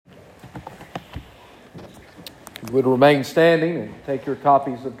you would remain standing and take your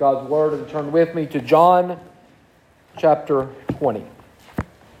copies of God's Word and turn with me to John chapter 20.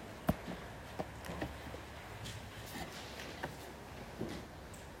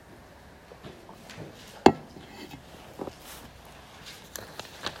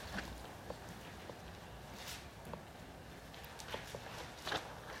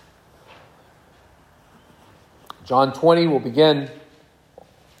 John 20, we'll begin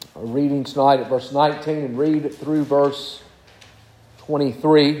our reading tonight at verse 19 and read through verse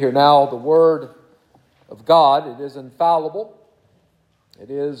 23. Hear now the Word of God. It is infallible.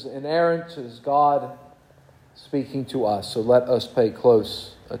 It is inerrant as God speaking to us. So let us pay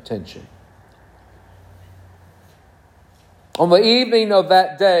close attention. On the evening of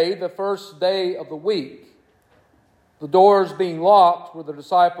that day, the first day of the week, the doors being locked where the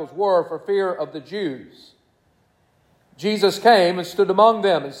disciples were for fear of the Jews, Jesus came and stood among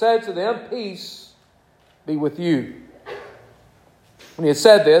them and said to them, "Peace be with you." When he had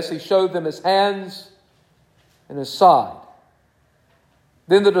said this, he showed them his hands and his side.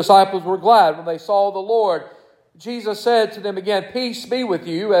 Then the disciples were glad when they saw the Lord. Jesus said to them again, "Peace be with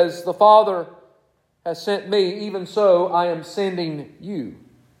you. As the Father has sent me, even so I am sending you."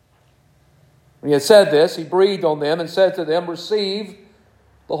 When he had said this, he breathed on them and said to them, "Receive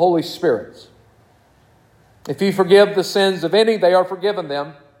the Holy Spirit. If you forgive the sins of any, they are forgiven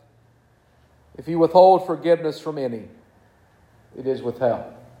them. If you withhold forgiveness from any, it is withheld."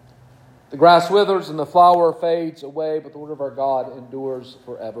 The grass withers and the flower fades away, but the word of our God endures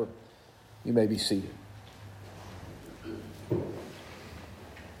forever. You may be seated.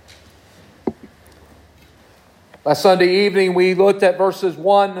 Last Sunday evening, we looked at verses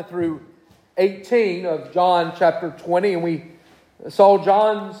 1 through 18 of John chapter 20, and we saw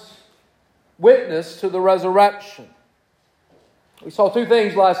John's witness to the resurrection. We saw two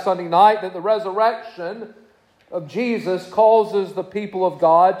things last Sunday night: that the resurrection of Jesus causes the people of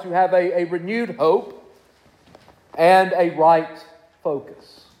God to have a renewed hope and a right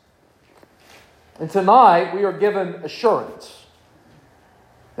focus. And tonight we are given assurance.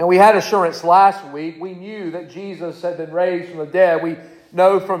 Now, we had assurance last week. We knew that Jesus had been raised from the dead. We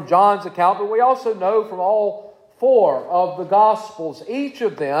know from John's account, but we also know from all four of the Gospels. Each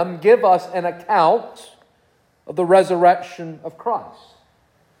of them give us an account of the resurrection of Christ.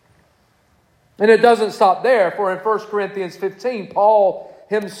 And it doesn't stop there, for in 1 Corinthians 15, Paul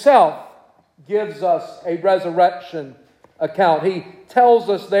himself gives us a resurrection account. He tells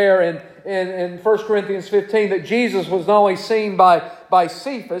us there in 1 Corinthians 15 that Jesus was not only seen by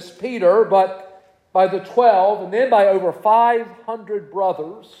Cephas, Peter, but by the 12, and then by over 500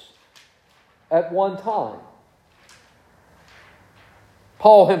 brothers at one time.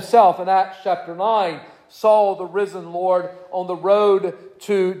 Paul himself in Acts chapter 9 saw the risen Lord on the road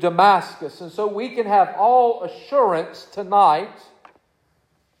to Damascus. And so we can have all assurance tonight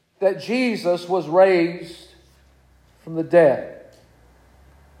that Jesus was raised from the dead.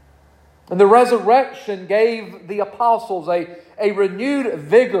 And the resurrection gave the apostles a renewed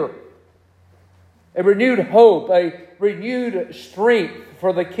vigor, a renewed hope, a renewed strength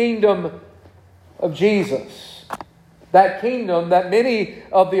for the kingdom of Jesus. That kingdom that many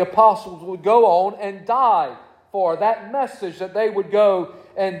of the apostles would go on and die for. That message that they would go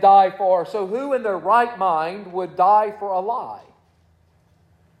and die for. So who in their right mind would die for a lie?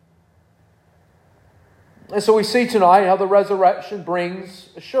 And so we see tonight how the resurrection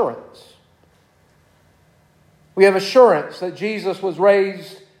brings assurance. We have assurance that Jesus was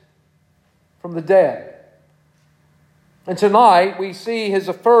raised from the dead. And tonight we see his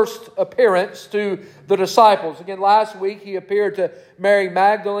first appearance to the disciples. Again, last week he appeared to Mary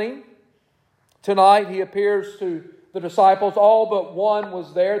Magdalene. Tonight he appears to the disciples. All but one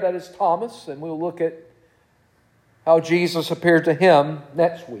was there, that is Thomas. And we'll look at how Jesus appeared to him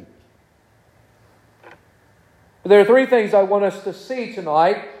next week. But there are three things I want us to see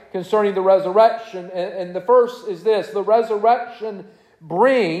tonight concerning the resurrection. And the first is this: the resurrection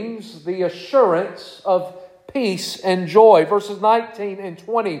brings the assurance of peace and joy. Verses 19 and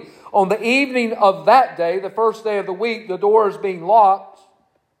 20. On the evening of that day, the first day of the week, the doors being locked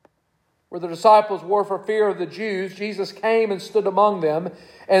where the disciples were for fear of the Jews, Jesus came and stood among them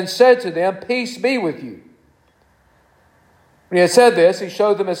and said to them, "Peace be with you." When he had said this, he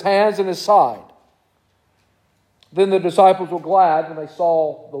showed them his hands and his side. Then the disciples were glad when they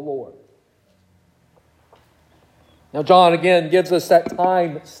saw the Lord. Now, John again gives us that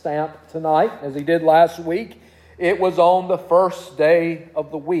time stamp tonight, as he did last week. It was on the first day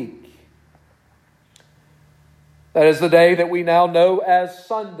of the week. That is the day that we now know as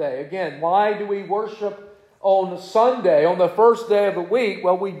Sunday. Again, why do we worship on Sunday, on the first day of the week?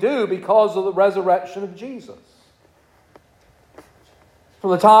 Well, we do because of the resurrection of Jesus. From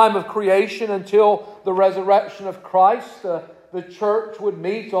the time of creation until the resurrection of Christ, the church would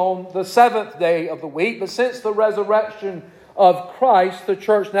meet on the seventh day of the week. But since the resurrection of Christ, the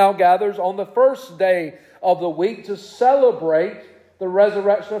church now gathers on the first day of the week to celebrate the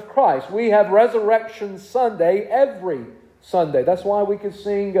resurrection of Christ. We have Resurrection Sunday every Sunday. That's why we could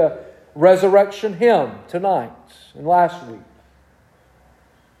sing a resurrection hymn tonight and last week.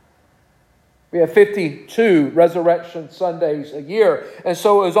 We have 52 Resurrection Sundays a year. And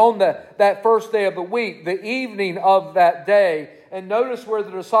so it was on that first day of the week, the evening of that day. And notice where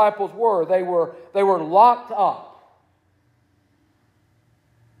the disciples were. They were locked up.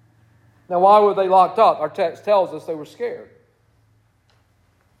 Now, why were they locked up? Our text tells us they were scared.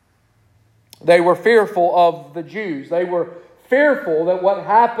 They were fearful of the Jews. They were fearful that what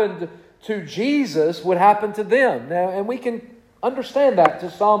happened to Jesus would happen to them. Now, and we can understand that to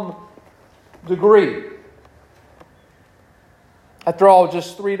some degree. After all,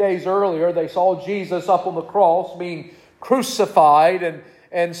 just 3 days earlier, they saw Jesus up on the cross being crucified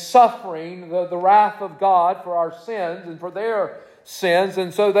and suffering the wrath of God for our sins and for their sins.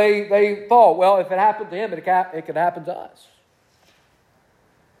 And so they thought, well, if it happened to him, it could happen to us.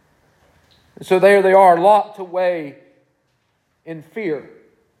 And so there they are, locked away in fear.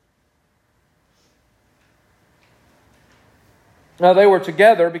 Now, they were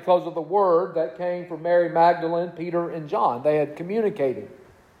together because of the word that came from Mary Magdalene, Peter, and John. They had communicated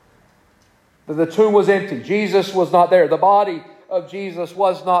that the tomb was empty. Jesus was not there. The body of Jesus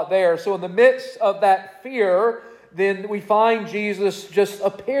was not there. So in the midst of that fear, then we find Jesus just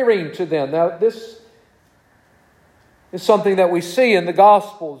appearing to them. Now, this is something that we see in the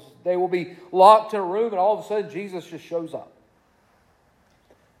Gospels. They will be locked in a room, and all of a sudden, Jesus just shows up.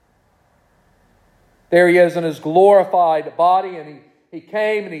 There he is in his glorified body, and he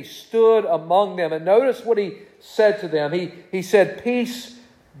came and he stood among them. And notice what he said to them. He said, "Peace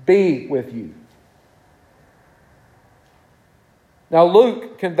be with you." Now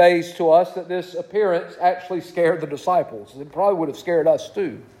Luke conveys to us that this appearance actually scared the disciples. It probably would have scared us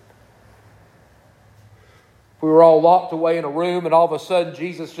too. If we were all locked away in a room and all of a sudden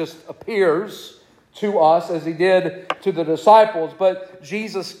Jesus just appears to us as he did to the disciples. But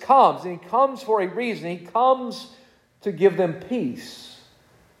Jesus comes, and he comes for a reason. He comes to give them peace.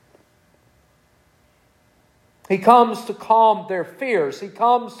 He comes to calm their fears. He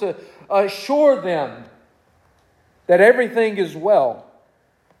comes to assure them that everything is well.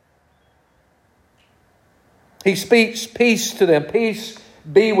 He speaks peace to them. Peace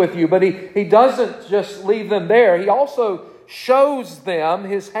be with you. But he doesn't just leave them there. He also shows them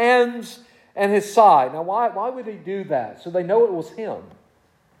his hands and his side. Now, why would he do that? So they know it was him.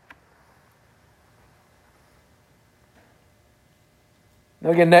 Now,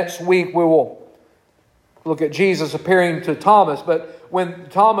 again, next week we will look at Jesus appearing to Thomas. But when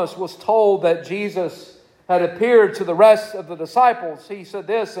Thomas was told that Jesus had appeared to the rest of the disciples, he said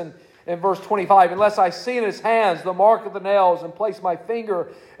this in verse 25, "Unless I see in his hands the mark of the nails, and place my finger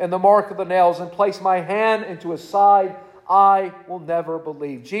in the mark of the nails, and place my hand into his side, I will never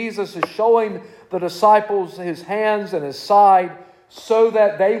believe." Jesus is showing the disciples his hands and his side so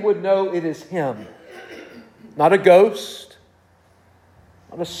that they would know it is him. Not a ghost,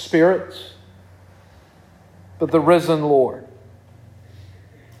 not a spirit, but the risen Lord.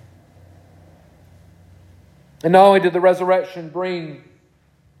 And not only did the resurrection bring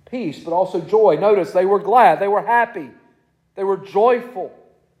peace, but also joy. Notice they were glad, they were happy, they were joyful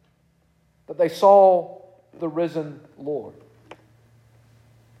that they saw the risen Lord.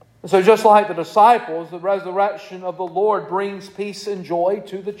 And so just like the disciples, the resurrection of the Lord brings peace and joy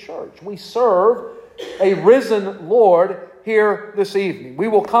to the church. We serve a risen Lord here this evening. We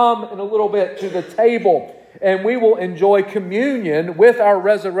will come in a little bit to the table and we will enjoy communion with our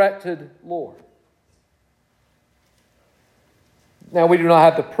resurrected Lord. Now, we do not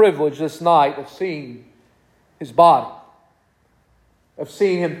have the privilege this night of seeing his body, of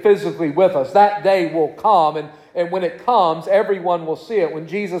seeing him physically with us. That day will come, and when it comes, everyone will see it. When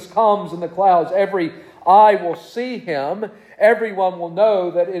Jesus comes in the clouds, every eye will see him. Everyone will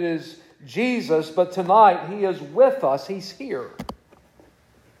know that it is Jesus, but tonight he is with us. He's here.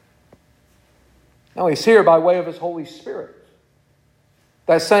 Now, he's here by way of his Holy Spirit.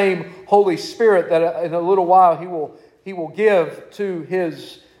 That same Holy Spirit that in a little while he will give to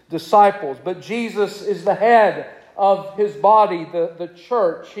his disciples. But Jesus is the head of his body, the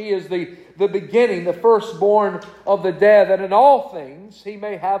church. He is the beginning, the firstborn of the dead, that in all things he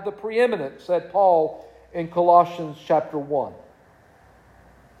may have the preeminence, said Paul in Colossians chapter 1.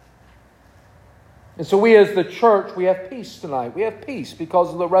 And so we as the church, we have peace tonight. We have peace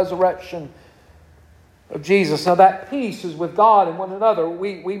because of the resurrection of Jesus. Now that peace is with God and one another.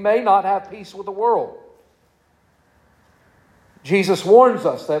 We may not have peace with the world. Jesus warns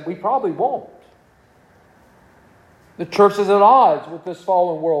us that we probably won't. The church is at odds with this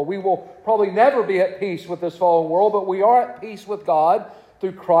fallen world. We will probably never be at peace with this fallen world, but we are at peace with God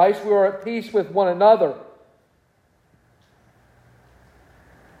through Christ. We are at peace with one another.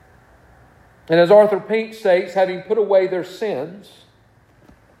 And as Arthur Pink states, having put away their sins,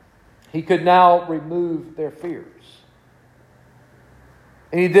 He could now remove their fears.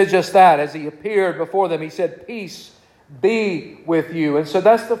 And He did just that. As He appeared before them, He said, "Peace be with you." And so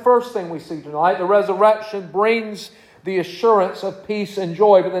that's the first thing we see tonight. The resurrection brings the assurance of peace and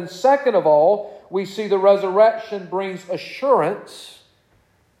joy. But then second of all, we see the resurrection brings assurance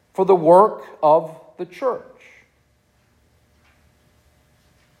for the work of the church.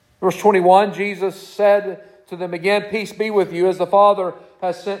 Verse 21, Jesus said to them again, "Peace be with you. As the Father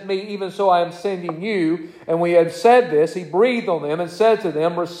has sent me, even so I am sending you." And when He had said this, He breathed on them and said to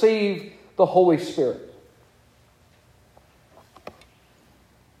them, "Receive the Holy Spirit."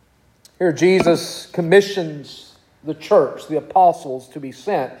 Here Jesus commissions the church, the apostles, to be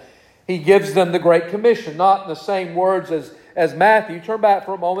sent. He gives them the Great Commission, not in the same words as Matthew. Turn back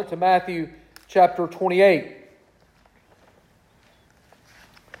for a moment to Matthew chapter 28.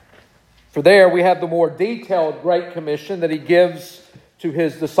 For there we have the more detailed Great Commission that He gives to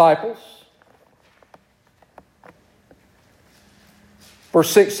His disciples. Verse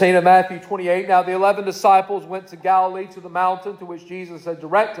 16 of Matthew 28, "Now the 11 disciples went to Galilee to the mountain to which Jesus had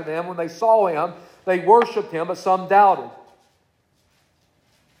directed them. When they saw Him, they worshipped Him, but some doubted.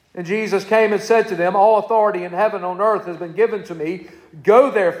 And Jesus came and said to them, 'All authority in heaven and on earth has been given to me.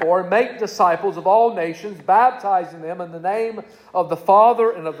 Go therefore and make disciples of all nations, baptizing them in the name of the Father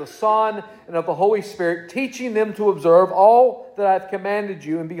and of the Son and of the Holy Spirit, teaching them to observe all that I have commanded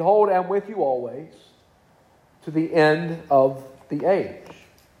you. And behold, I am with you always to the end of the age.'"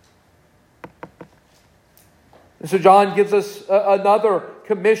 And so John gives us another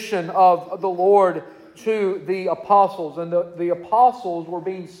commission of the Lord to the apostles. And the apostles were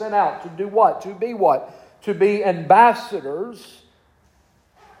being sent out to do what? To be what? To be ambassadors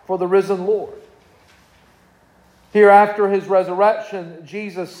for the risen Lord. Here after His resurrection,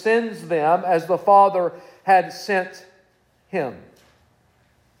 Jesus sends them as the Father had sent Him.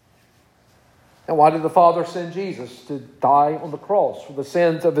 And why did the Father send Jesus? To die on the cross for the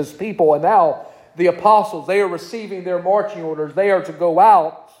sins of His people. And now the apostles, they are receiving their marching orders. They are to go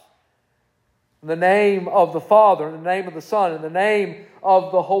out in the name of the Father, in the name of the Son, in the name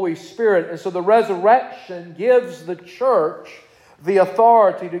of the Holy Spirit. And so the resurrection gives the church the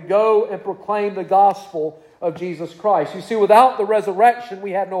authority to go and proclaim the gospel of Jesus Christ. You see, without the resurrection,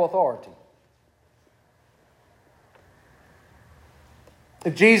 we have no authority.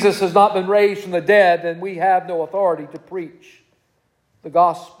 If Jesus has not been raised from the dead, then we have no authority to preach the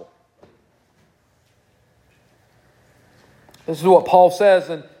gospel. This is what Paul says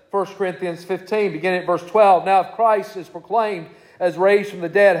in 1 Corinthians 15, beginning at verse 12. "Now if Christ is proclaimed as raised from the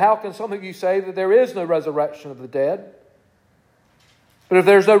dead, how can some of you say that there is no resurrection of the dead? But if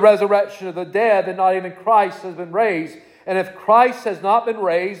there's no resurrection of the dead, then not even Christ has been raised. And if Christ has not been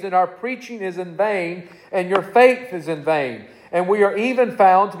raised, then our preaching is in vain, and your faith is in vain. And we are even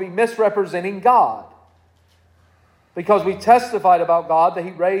found to be misrepresenting God, because we testified about God that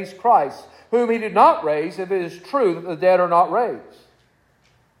He raised Christ, whom He did not raise, if it is true that the dead are not raised.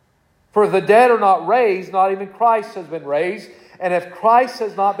 For if the dead are not raised, not even Christ has been raised. And if Christ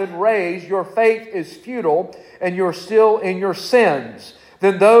has not been raised, your faith is futile, and you're still in your sins.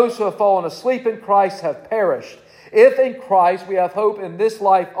 Then those who have fallen asleep in Christ have perished. If in Christ we have hope in this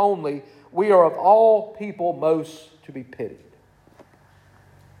life only, we are of all people most to be pitied."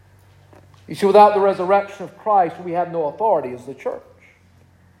 You see, without the resurrection of Christ, we have no authority as the church.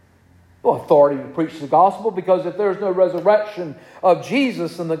 No authority to preach the gospel, because if there's no resurrection of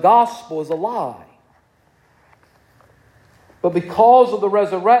Jesus, then the gospel is a lie. But because of the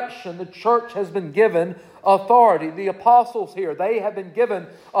resurrection, the church has been given authority. The apostles here, they have been given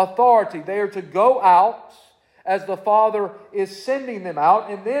authority. They are to go out as the Father is sending them out,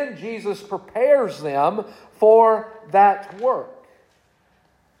 and then Jesus prepares them for that work.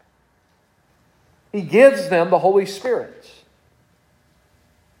 He gives them the Holy Spirit.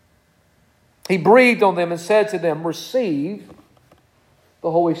 He breathed on them and said to them, "Receive the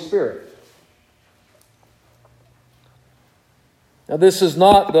Holy Spirit." Now, this is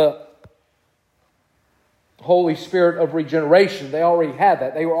not the Holy Spirit of regeneration. They already had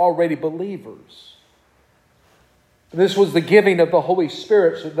that. They were already believers. This was the giving of the Holy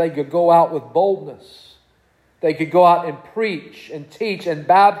Spirit so that they could go out with boldness. They could go out and preach and teach and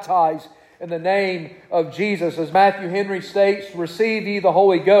baptize in the name of Jesus. As Matthew Henry states, receive ye the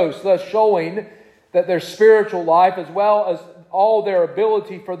Holy Ghost, thus showing that their spiritual life, as well as all their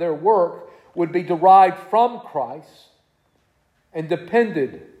ability for their work, would be derived from Christ and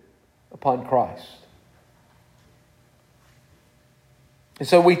depended upon Christ. And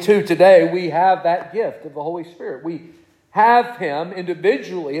so we too today, we have that gift of the Holy Spirit. We have Him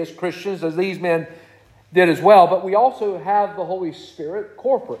individually as Christians, as these men did as well, but we also have the Holy Spirit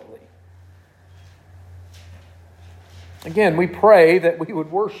corporately. Again, we pray that we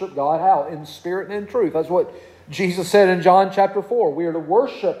would worship God how? In spirit and in truth. That's what Jesus said in John chapter 4. We are to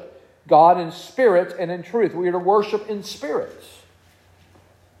worship God in spirit and in truth. We are to worship in spirits.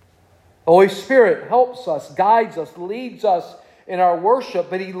 The Holy Spirit helps us, guides us, leads us in our worship,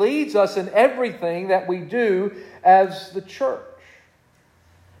 but He leads us in everything that we do as the church.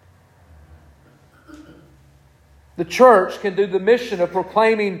 The church can do the mission of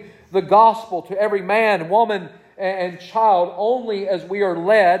proclaiming the gospel to every man, woman, and child only as we are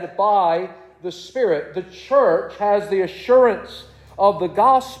led by the Spirit. The church has the assurance of the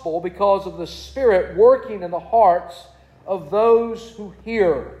gospel because of the Spirit working in the hearts of those who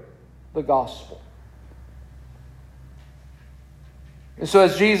hear the gospel. And so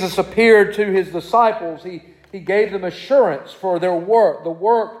as Jesus appeared to His disciples, He gave them assurance for their work, the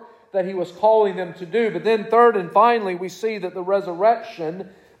work that He was calling them to do. But then third and finally, we see that the resurrection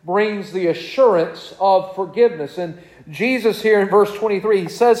brings the assurance of forgiveness. And Jesus here in verse 23, He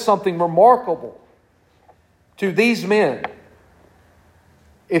says something remarkable to these men.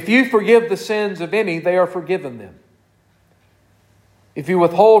 If you forgive the sins of any, they are forgiven them. If you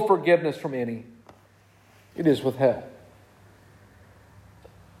withhold forgiveness from any, it is withheld.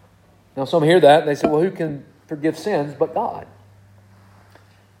 Now some hear that and they say, well, who can forgive sins but God?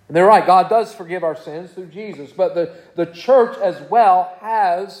 And they're right, God does forgive our sins through Jesus, but the church as well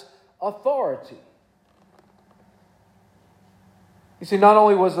has authority. You see, not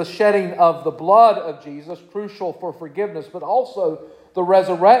only was the shedding of the blood of Jesus crucial for forgiveness, but also the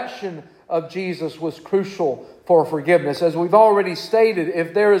resurrection of Jesus was crucial for forgiveness. As we've already stated,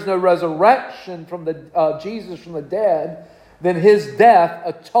 if there is no resurrection from Jesus from the dead, then His death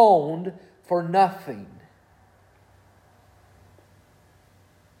atoned for nothing.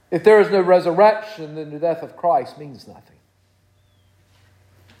 If there is no resurrection, then the death of Christ means nothing.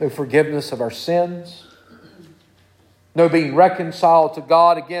 No forgiveness of our sins. No being reconciled to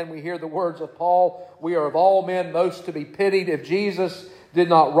God. Again, we hear the words of Paul, we are of all men most to be pitied. If Jesus did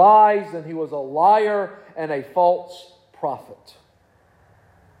not rise, then He was a liar and a false prophet.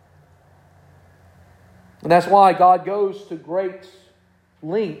 And that's why God goes to great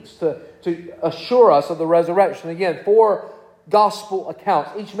lengths to assure us of the resurrection. Again, 4 gospel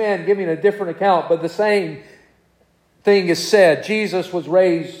accounts, each man giving a different account, but the same thing is said. Jesus was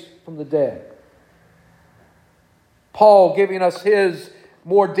raised from the dead. Paul giving us his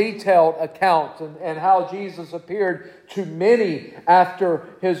more detailed account and how Jesus appeared to many after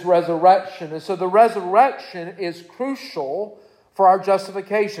His resurrection. And so the resurrection is crucial for our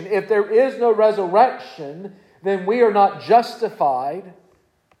justification. If there is no resurrection, then we are not justified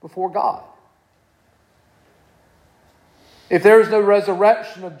before God. If there is no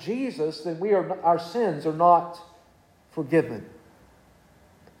resurrection of Jesus, then our sins are not forgiven.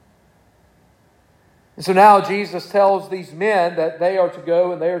 And so now Jesus tells these men that they are to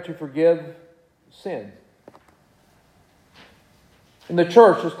go and they are to forgive sin. And the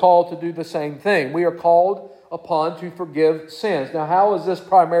church is called to do the same thing. We are called upon to forgive sins. Now, how is this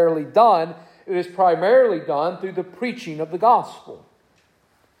primarily done? It is primarily done through the preaching of the gospel.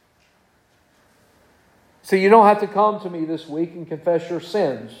 See, you don't have to come to me this week and confess your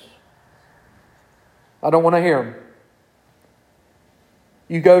sins. I don't want to hear them.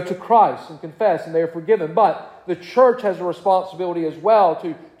 You go to Christ and confess and they are forgiven. But the church has a responsibility as well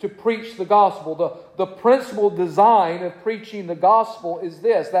to preach the gospel. The principal design of preaching the gospel is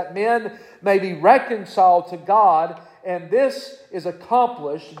this, that men may be reconciled to God, and this is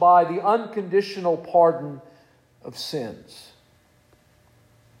accomplished by the unconditional pardon of sins.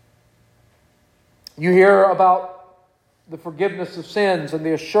 You hear about the forgiveness of sins and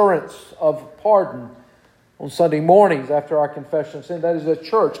the assurance of pardon on Sunday mornings after our confession of sin. That is the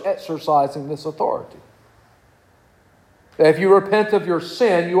church exercising this authority. That if you repent of your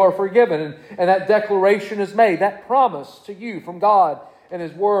sin, you are forgiven. And that declaration is made. That promise to you from God and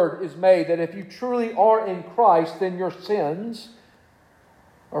His Word is made that if you truly are in Christ, then your sins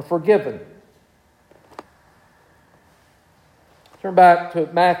are forgiven. Turn back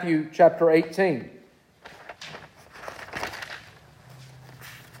to Matthew chapter 18.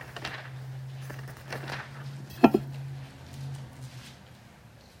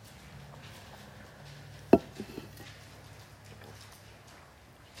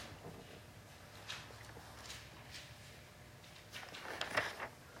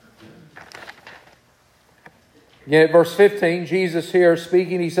 Again, at verse 15, Jesus here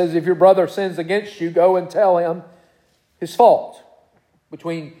speaking, he says, if your brother sins against you, go and tell him his fault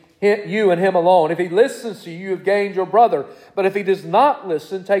between you and him alone. If he listens to you, you have gained your brother. But if he does not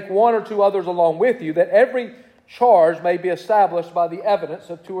listen, take one or two others along with you, that every charge may be established by the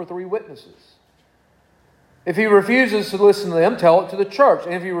evidence of two or three witnesses. If he refuses to listen to them, tell it to the church.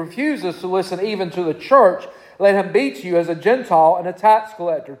 And if he refuses to listen even to the church, let him be to you as a Gentile and a tax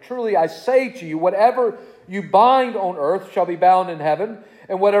collector. Truly I say to you, whatever you bind on earth shall be bound in heaven,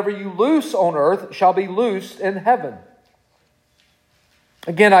 and whatever you loose on earth shall be loosed in heaven.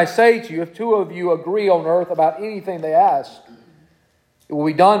 Again, I say to you, if two of you agree on earth about anything they ask, it will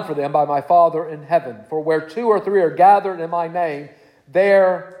be done for them by my Father in heaven. For where two or three are gathered in my name,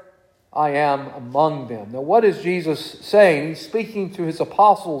 there I am among them. Now, what is Jesus saying? He's speaking to his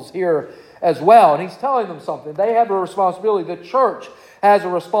apostles here as well, and he's telling them something. They have a responsibility. The church has a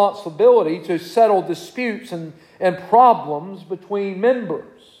responsibility to settle disputes and problems between members.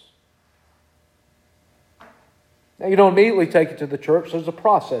 Now, you don't immediately take it to the church. There's a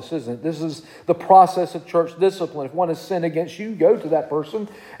process, isn't it? This is the process of church discipline. If one has sinned against you, go to that person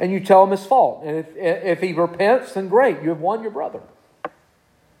and you tell him his fault. And if he repents, then great, you have won your brother.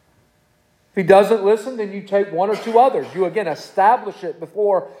 If he doesn't listen, then you take one or two others. You again establish it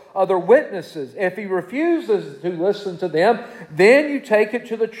before other witnesses. If he refuses to listen to them, then you take it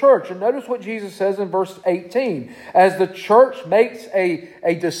to the church. And notice what Jesus says in verse 18. As the church makes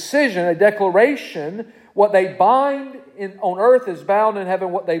a decision, a declaration, what they bind on earth is bound in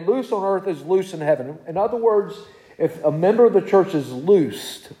heaven. What they loose on earth is loose in heaven. In other words, if a member of the church is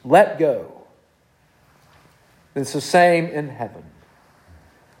loosed, let go, then it's the same in heaven.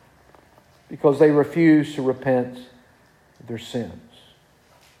 Because they refuse to repent of their sins.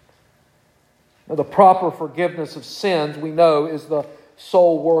 Now, the proper forgiveness of sins, we know, is the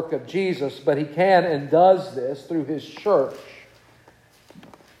sole work of Jesus, but He can and does this through His church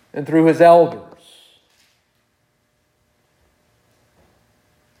and through His elders.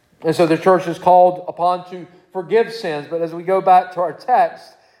 And so the church is called upon to forgive sins, but as we go back to our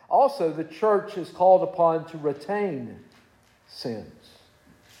text, also the church is called upon to retain sins.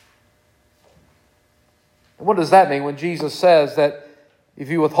 And what does that mean when Jesus says that if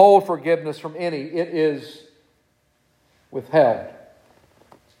you withhold forgiveness from any, it is withheld?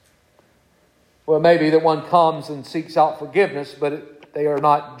 Well, it may be that one comes and seeks out forgiveness, but they are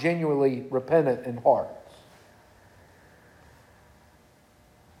not genuinely repentant in heart.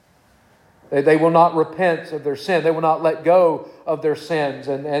 They will not repent of their sin. They will not let go of their sins.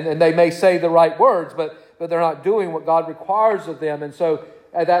 And they may say the right words, but they're not doing what God requires of them. And so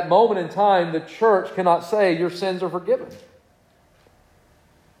at that moment in time, the church cannot say, your sins are forgiven.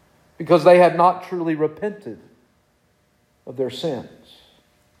 Because they have not truly repented of their sins.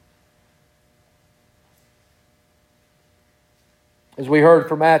 As we heard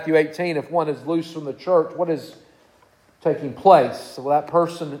from Matthew 18, if one is loose from the church, what is taking place? Well, that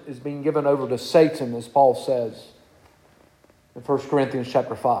person is being given over to Satan, as Paul says in 1 Corinthians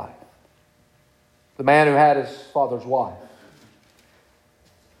chapter 5. The man who had his father's wife.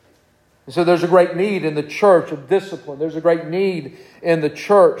 And so there's a great need in the church of discipline. There's a great need in the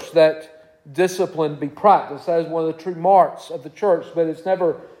church that discipline be practiced. That is one of the true marks of the church, but it's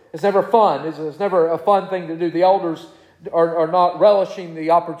never fun. It's never a fun thing to do. The elders are not relishing the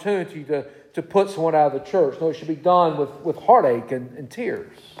opportunity to put someone out of the church. No, it should be done with heartache and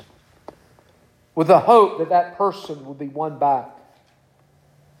tears. With the hope that that person will be won back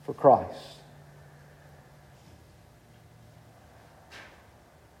for Christ.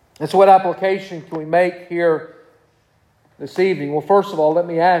 And so what application can we make here this evening? Well, first of all, let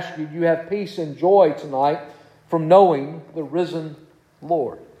me ask you, do you have peace and joy tonight from knowing the risen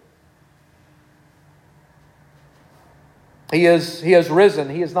Lord? He has risen.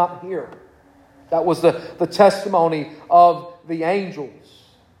 He is not here. That was the testimony of the angels.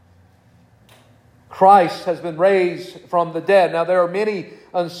 Christ has been raised from the dead. Now, there are many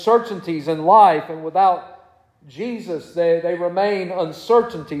uncertainties in life, and without Jesus, they remain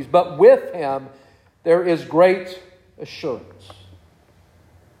uncertainties. But with Him, there is great assurance.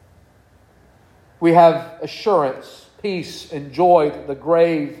 We have assurance, peace, and joy that the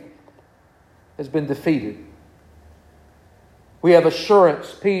grave has been defeated. We have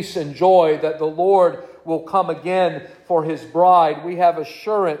assurance, peace, and joy that the Lord will come again for His bride. We have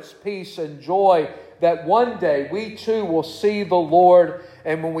assurance, peace, and joy that one day we too will see the Lord,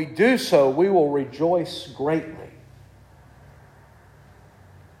 and when we do so, we will rejoice greatly.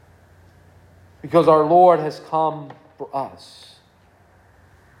 Because our Lord has come for us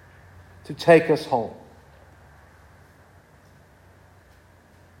to take us home.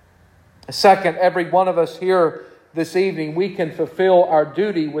 Second, every one of us here this evening we can fulfill our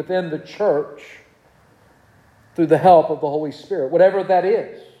duty within the church through the help of the Holy Spirit, whatever that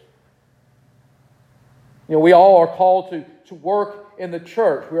is. We all are called to work in the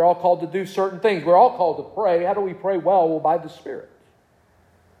church. We're all called to do certain things. We're all called to pray. How do we pray well? Well, by the Spirit.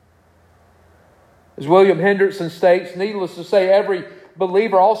 As William Hendrickson states, needless to say, every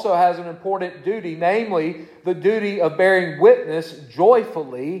believer also has an important duty, namely the duty of bearing witness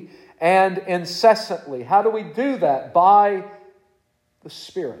joyfully and incessantly. How do we do that? By the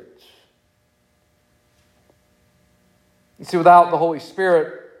Spirit. You see, without the Holy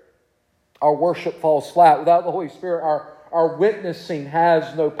Spirit, our worship falls flat. Without the Holy Spirit, our witnessing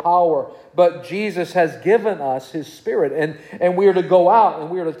has no power. But Jesus has given us His Spirit. And we are to go out and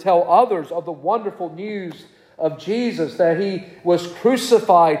we are to tell others of the wonderful news of Jesus, that He was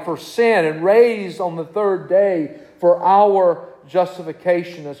crucified for sin and raised on the third day for our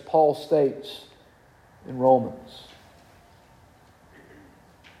justification, as Paul states in Romans.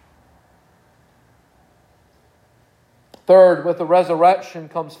 Third, with the resurrection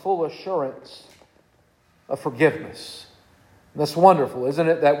comes full assurance of forgiveness. And that's wonderful, isn't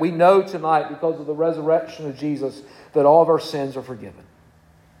it? That we know tonight, because of the resurrection of Jesus, that all of our sins are forgiven.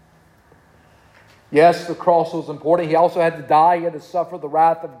 Yes, the cross was important. He also had to die. He had to suffer the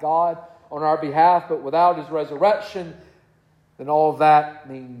wrath of God on our behalf. But without His resurrection, then all of that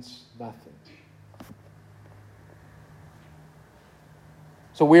means nothing.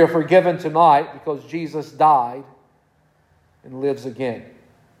 So we are forgiven tonight because Jesus died and lives again.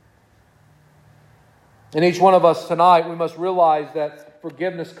 And each one of us tonight, we must realize that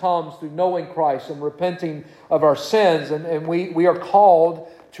forgiveness comes through knowing Christ and repenting of our sins. And we are called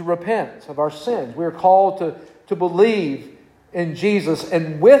to repent of our sins. We are called to believe in Jesus.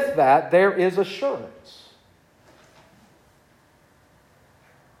 And with that, there is assurance.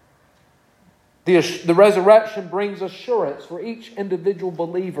 The resurrection brings assurance for each individual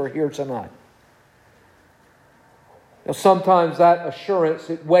believer here tonight. Now, sometimes that assurance,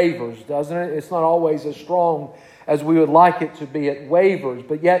 it wavers, doesn't it? It's not always as strong as we would like it to be. It wavers,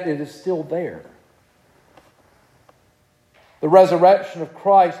 but yet it is still there. The resurrection of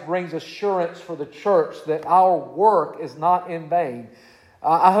Christ brings assurance for the church that our work is not in vain.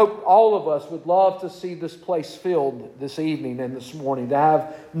 I hope all of us would love to see this place filled this evening and this morning, to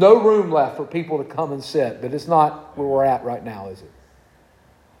have no room left for people to come and sit. But it's not where we're at right now, is it?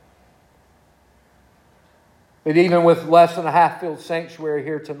 But even with less than a half-filled sanctuary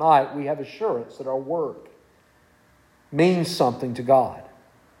here tonight, we have assurance that our work means something to God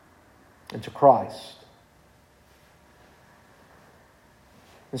and to Christ.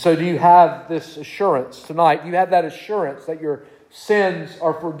 And so do you have this assurance tonight? Do you have that assurance that your sins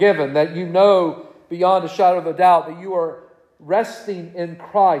are forgiven, that you know beyond a shadow of a doubt that you are resting in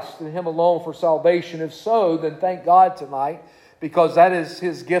Christ and Him alone for salvation? If so, then thank God tonight, because that is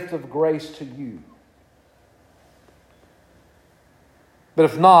His gift of grace to you. But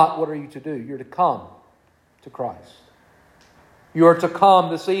if not, what are you to do? You're to come to Christ. You are to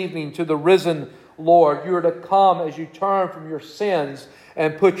come this evening to the risen Lord. You are to come as you turn from your sins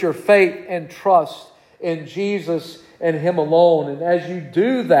and put your faith and trust in Jesus and Him alone. And as you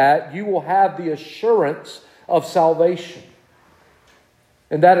do that, you will have the assurance of salvation.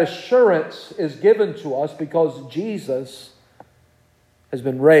 And that assurance is given to us because Jesus has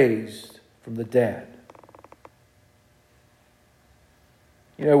been raised from the dead.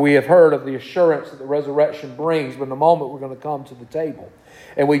 We have heard of the assurance that the resurrection brings, but in a moment we're going to come to the table.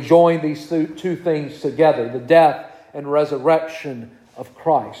 And we join these two things together, the death and resurrection of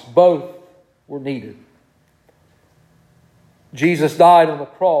Christ. Both were needed. Jesus died on the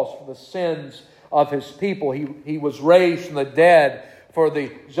cross for the sins of His people. He was raised from the dead for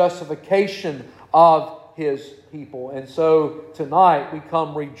the justification of His people. And so tonight we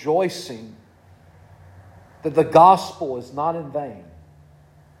come rejoicing that the gospel is not in vain.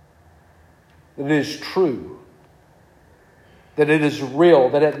 That it is true, that it is real,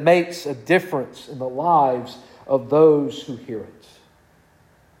 that it makes a difference in the lives of those who hear it.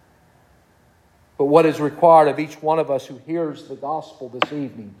 But what is required of each one of us who hears the gospel this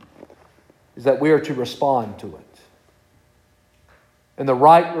evening is that we are to respond to it. And the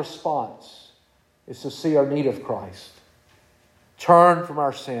right response is to see our need of Christ, turn from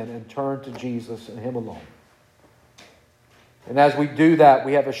our sin, and turn to Jesus and Him alone. And as we do that,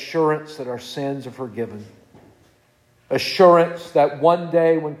 we have assurance that our sins are forgiven. Assurance that one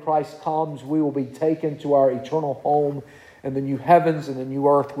day when Christ comes, we will be taken to our eternal home in the new heavens and the new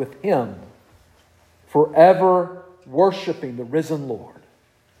earth with Him, forever worshiping the risen Lord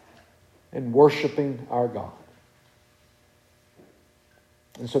and worshiping our God.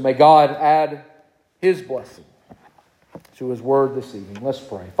 And so may God add His blessing to His Word this evening. Let's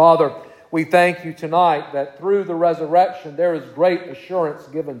pray. Father, we thank You tonight that through the resurrection there is great assurance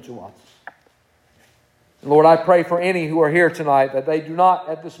given to us. Lord, I pray for any who are here tonight that they do not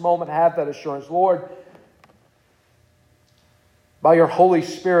at this moment have that assurance. Lord, by Your Holy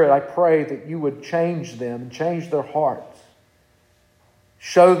Spirit, I pray that You would change them and change their hearts.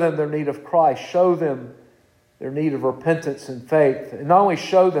 Show them their need of Christ. Show them their need of repentance and faith. And not only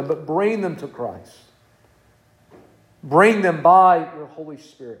show them, but bring them to Christ. Bring them by Your Holy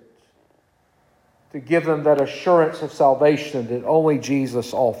Spirit to give them that assurance of salvation that only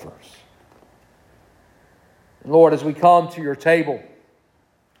Jesus offers. And Lord, as we come to Your table,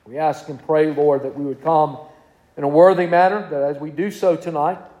 we ask and pray, Lord, that we would come in a worthy manner, that as we do so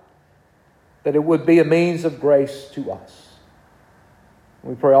tonight, that it would be a means of grace to us.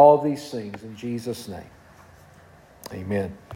 We pray all of these things in Jesus' name. Amen.